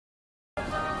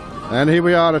And here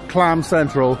we are at Clam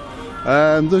Central.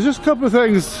 There's just a couple of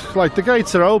things, like the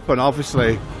gates are open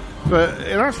obviously, but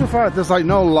in actual fact there's like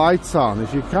no lights on.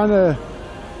 If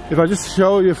I just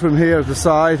show you from here at the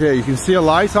side here, you can see a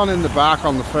light on in the back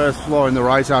on the first floor in the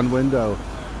right hand window.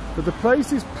 But the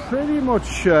place is pretty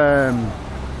much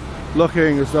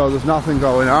looking as though there's nothing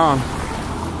going on.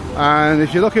 And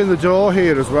if you look in the door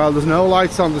here as well, there's no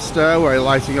lights on the stairway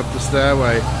lighting up the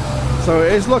stairway. So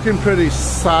it is looking pretty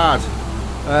sad.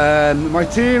 My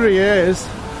theory is...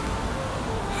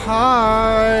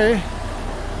 Hi!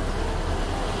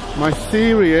 My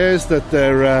theory is that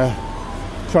they're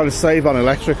trying to save on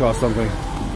electric or something.